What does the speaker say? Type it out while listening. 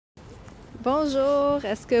Bonjour,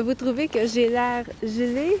 est-ce que vous trouvez que j'ai l'air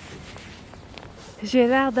gelée? J'ai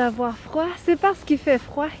l'air d'avoir froid. C'est parce qu'il fait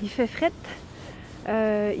froid, il fait fret.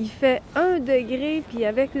 Il fait 1 degré, puis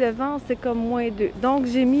avec le vent, c'est comme -2. Donc,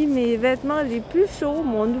 j'ai mis mes vêtements les plus chauds,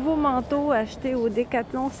 mon nouveau manteau acheté au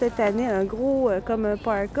Décathlon cette année, un gros comme un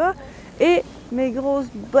parka, et mes grosses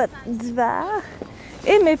bottes d'hiver,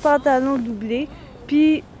 et mes pantalons doublés.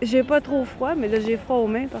 Puis, j'ai pas trop froid, mais là, j'ai froid aux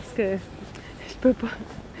mains parce que je peux pas.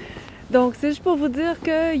 Donc, c'est juste pour vous dire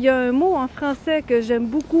qu'il y a un mot en français que j'aime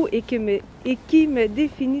beaucoup et qui me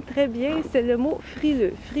définit très bien, c'est le mot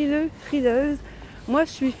frileux. Frileux, frileuse. Moi, je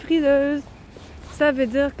suis frileuse. Ça veut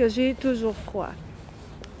dire que j'ai toujours froid.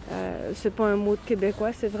 C'est pas un mot de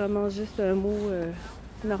québécois, c'est vraiment juste un mot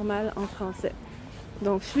normal en français.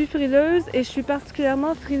 Donc, je suis frileuse et je suis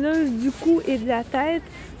particulièrement frileuse du cou et de la tête.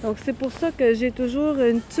 Donc, c'est pour ça que j'ai toujours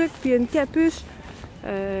une tuque puis une capuche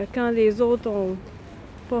quand les autres ont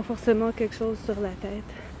pas forcément quelque chose sur la tête.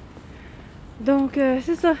 Donc,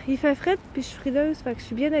 c'est ça. Il fait fret puis je suis frileuse, fait que je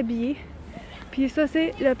suis bien habillée. Puis ça,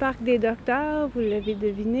 c'est le parc des Docteurs, vous l'avez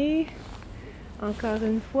deviné. Encore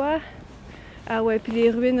une fois. Ah ouais, puis les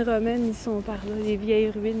ruines romaines, ils sont par là. Les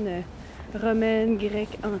vieilles ruines romaines,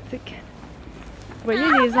 grecques, antiques. Vous voyez,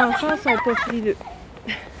 les enfants sont pas frileux.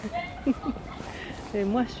 Mais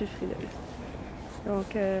moi, je suis frileuse.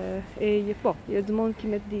 Donc, et il y a du monde qui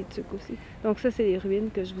met des trucs aussi. Donc ça, c'est les ruines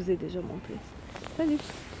que je vous ai déjà montrées. Salut!